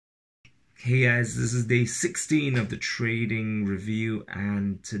Hey guys, this is day 16 of the trading review,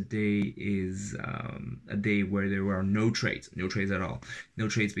 and today is a day where there were no trades at all. No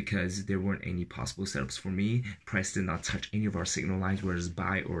trades because there weren't any possible setups for me. Price did not touch any of our signal lines, whether it's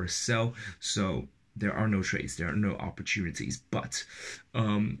buy or sell. So there are no trades, there are no opportunities. But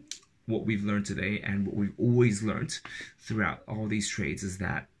what we've learned today, and what we've always learned throughout all these trades, is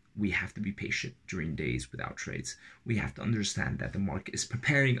that we have to be patient during days without trades. We have to understand that the market is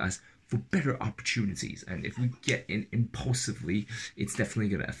preparing us for better opportunities, and if we get in impulsively, it's definitely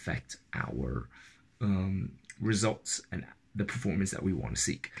going to affect our results and the performance that we want to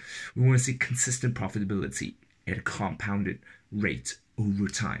seek. We want to see consistent profitability at a compounded rate over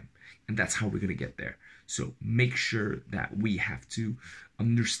time, and that's how we're going to get there. So make sure that we have to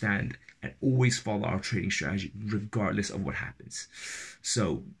understand and always follow our trading strategy regardless of what happens.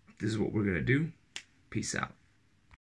 So this is what we're going to do. Peace out.